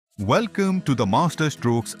Welcome to the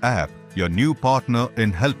Masterstrokes app, your new partner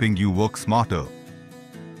in helping you work smarter.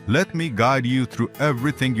 Let me guide you through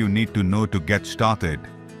everything you need to know to get started.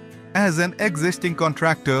 As an existing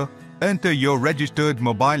contractor, enter your registered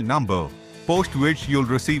mobile number, post which you'll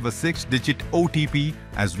receive a 6-digit OTP,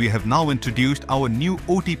 as we have now introduced our new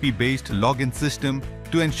OTP-based login system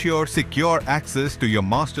to ensure secure access to your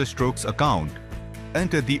Masterstrokes account.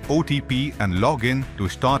 Enter the OTP and log in to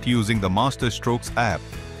start using the Masterstrokes app.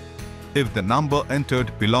 If the number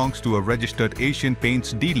entered belongs to a registered Asian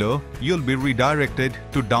Paints dealer, you'll be redirected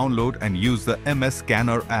to download and use the MS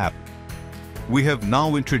Scanner app. We have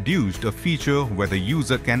now introduced a feature where the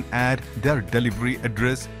user can add their delivery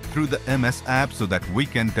address through the MS app so that we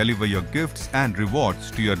can deliver your gifts and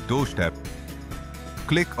rewards to your doorstep.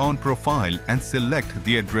 Click on Profile and select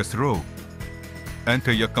the address row.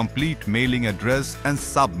 Enter your complete mailing address and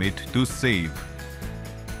submit to save.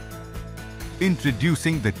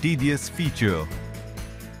 Introducing the TDS feature.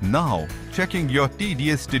 Now, checking your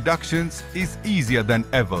TDS deductions is easier than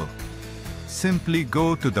ever. Simply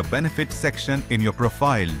go to the Benefits section in your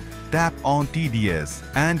profile, tap on TDS,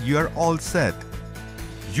 and you're all set.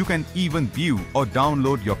 You can even view or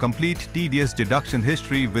download your complete TDS deduction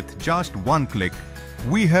history with just one click.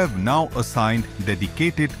 We have now assigned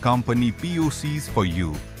dedicated company POCs for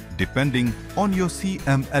you, depending on your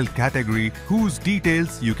CML category, whose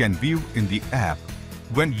details you can view in the app.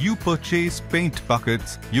 When you purchase paint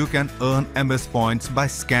buckets, you can earn MS points by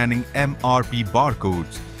scanning MRP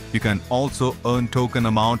barcodes. You can also earn token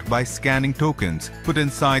amount by scanning tokens put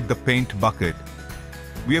inside the paint bucket.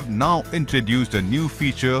 We have now introduced a new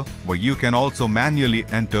feature where you can also manually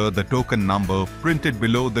enter the token number printed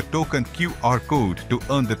below the token QR code to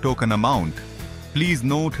earn the token amount. Please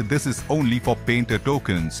note this is only for painter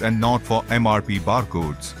tokens and not for MRP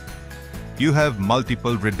barcodes. You have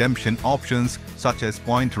multiple redemption options such as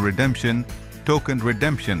point redemption, token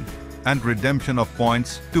redemption, and redemption of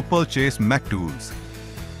points to purchase Mech tools.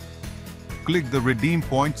 Click the Redeem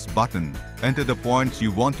Points button, enter the points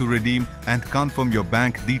you want to redeem and confirm your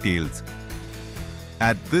bank details.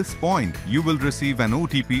 At this point, you will receive an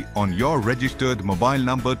OTP on your registered mobile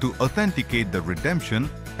number to authenticate the redemption,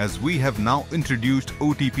 as we have now introduced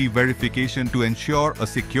OTP verification to ensure a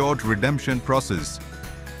secured redemption process.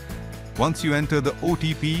 Once you enter the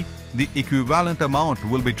OTP, the equivalent amount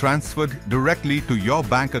will be transferred directly to your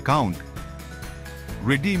bank account.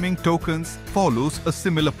 Redeeming tokens follows a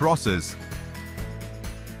similar process.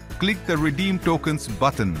 Click the Redeem Tokens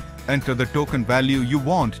button, enter the token value you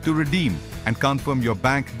want to redeem, and confirm your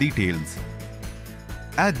bank details.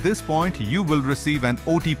 At this point, you will receive an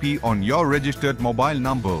OTP on your registered mobile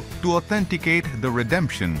number to authenticate the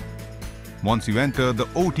redemption. Once you enter the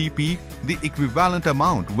OTP, the equivalent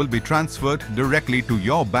amount will be transferred directly to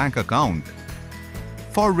your bank account.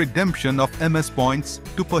 For redemption of MS points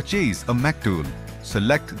to purchase a Mech tool,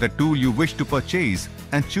 select the tool you wish to purchase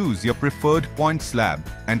and choose your preferred point slab.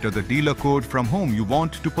 Enter the dealer code from whom you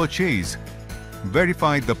want to purchase.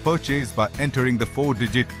 Verify the purchase by entering the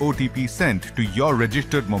 4-digit OTP sent to your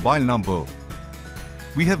registered mobile number.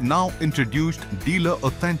 We have now introduced dealer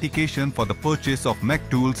authentication for the purchase of Mech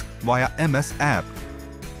tools via MS app.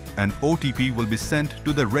 An OTP will be sent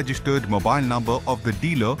to the registered mobile number of the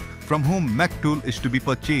dealer from whom Mech tool is to be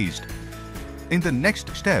purchased. In the next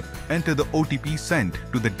step, enter the OTP sent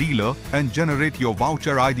to the dealer and generate your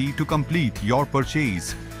voucher ID to complete your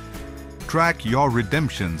purchase. Track your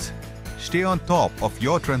redemptions. Stay on top of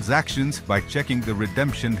your transactions by checking the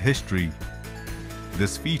redemption history.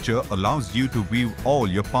 This feature allows you to view all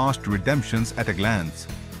your past redemptions at a glance.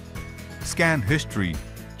 Scan history.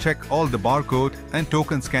 Check all the barcode and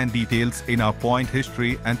token scan details in our point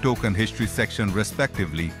history and token history section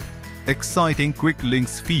respectively. Exciting quick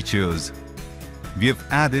links features. We have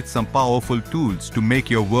added some powerful tools to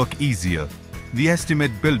make your work easier. The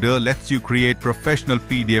Estimate Builder lets you create professional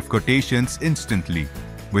PDF quotations instantly,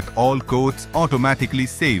 with all quotes automatically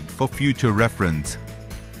saved for future reference.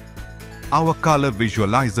 Our color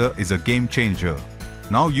visualizer is a game changer.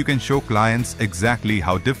 Now you can show clients exactly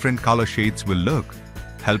how different color shades will look,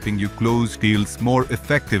 helping you close deals more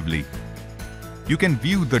effectively. You can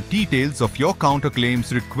view the details of your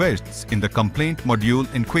counterclaims requests in the complaint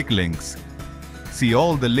module in Quick Links. See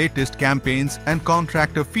all the latest campaigns and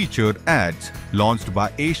contractor-featured ads launched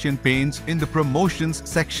by Asian Paints in the Promotions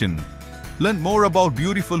section. Learn more about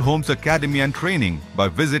Beautiful Homes Academy and training by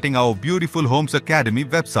visiting our Beautiful Homes Academy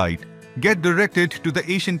website. Get directed to the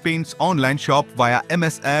Asian Paints online shop via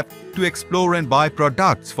MS app to explore and buy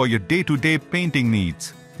products for your day-to-day painting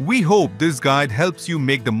needs. We hope this guide helps you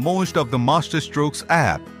make the most of the Masterstrokes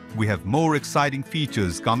app. we have more exciting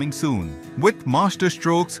features coming soon. With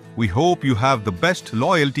Masterstrokes, we hope you have the best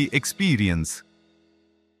loyalty experience.